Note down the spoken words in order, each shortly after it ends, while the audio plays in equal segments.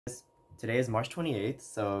Today is March 28th,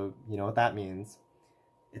 so you know what that means.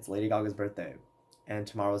 It's Lady Gaga's birthday. And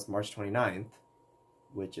tomorrow's March 29th,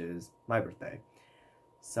 which is my birthday.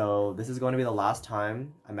 So this is going to be the last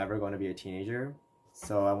time I'm ever going to be a teenager.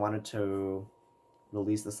 So I wanted to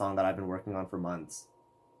release the song that I've been working on for months.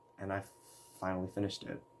 And I finally finished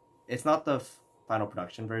it. It's not the final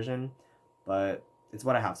production version, but it's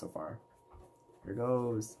what I have so far. Here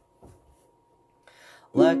goes.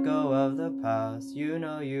 Let go of the past, you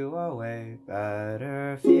know you are way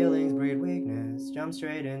better. Feelings breed weakness, jump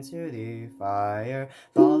straight into the fire.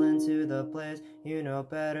 Fall into the place, you know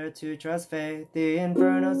better to trust fate. The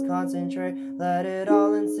infernos concentrate, let it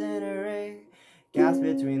all incinerate. Gaps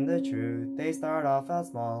between the truth, they start off as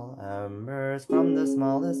small embers. From the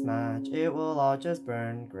smallest match, it will all just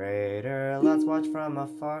burn greater. Let's watch from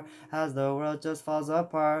afar as the world just falls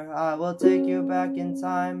apart. I will take you back in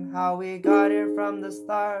time, how we got here from the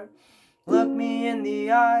start. Look me in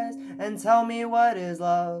the eyes and tell me what is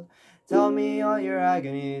love. Tell me all your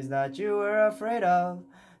agonies that you were afraid of.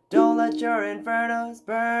 Don't let your infernos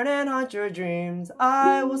burn and haunt your dreams.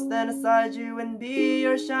 I will stand aside you and be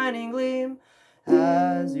your shining gleam.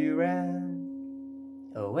 As you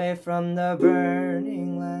ran away from the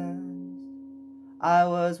burning lands, I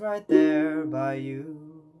was right there by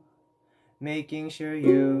you, making sure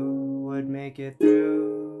you would make it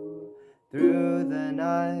through the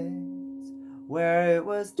nights where it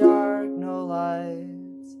was dark, no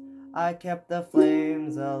lights. I kept the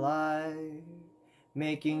flames alive,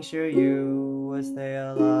 making sure you would stay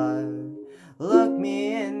alive. Look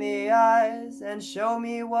me in the eyes and show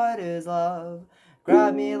me what is love.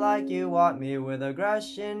 Grab me like you want me with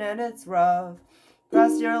aggression and it's rough.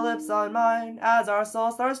 Press your lips on mine as our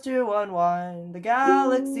soul starts to unwind. The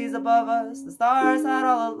galaxies above us, the stars had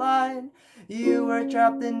all aligned. You were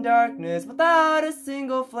trapped in darkness without a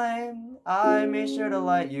single flame. I made sure to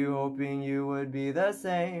light you, hoping you would be the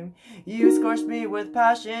same. You scorched me with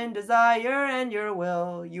passion, desire, and your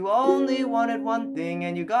will. You only wanted one thing,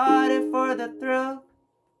 and you got it for the thrill.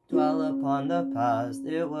 Dwell upon the past,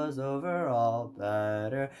 it was overall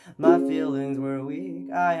better. My feelings were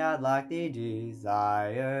weak, I had lacked the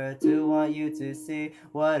desire to want you to see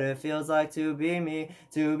what it feels like to be me,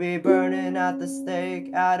 to be burning at the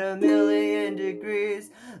stake at 1,000,000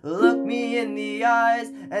 degrees. Look me in the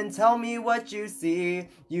eyes and tell me what you see.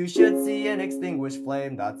 You should see an extinguished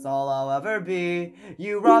flame, that's all I'll ever be.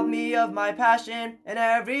 You robbed me of my passion and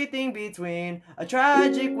everything between. A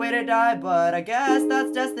tragic way to die, but I guess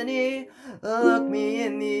that's destiny. Look me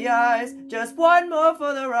in the eyes, just one more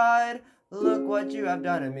for the ride. Look what you have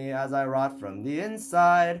done to me as I rot from the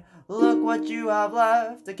inside. Look what you have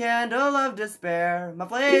left, a candle of despair. My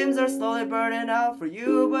flames are slowly burning out for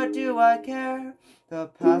you, but do I care? The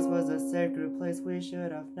past was a sacred place we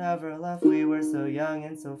should have never left. We were so young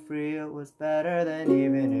and so free, it was better than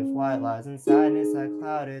even if white lies and sadness had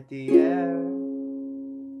clouded the air.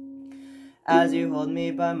 As you hold me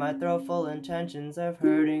by my throat, full intentions of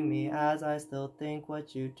hurting me, as I still think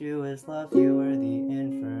what you do is love. You were the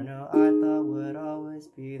inferno I thought would always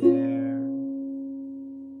be there.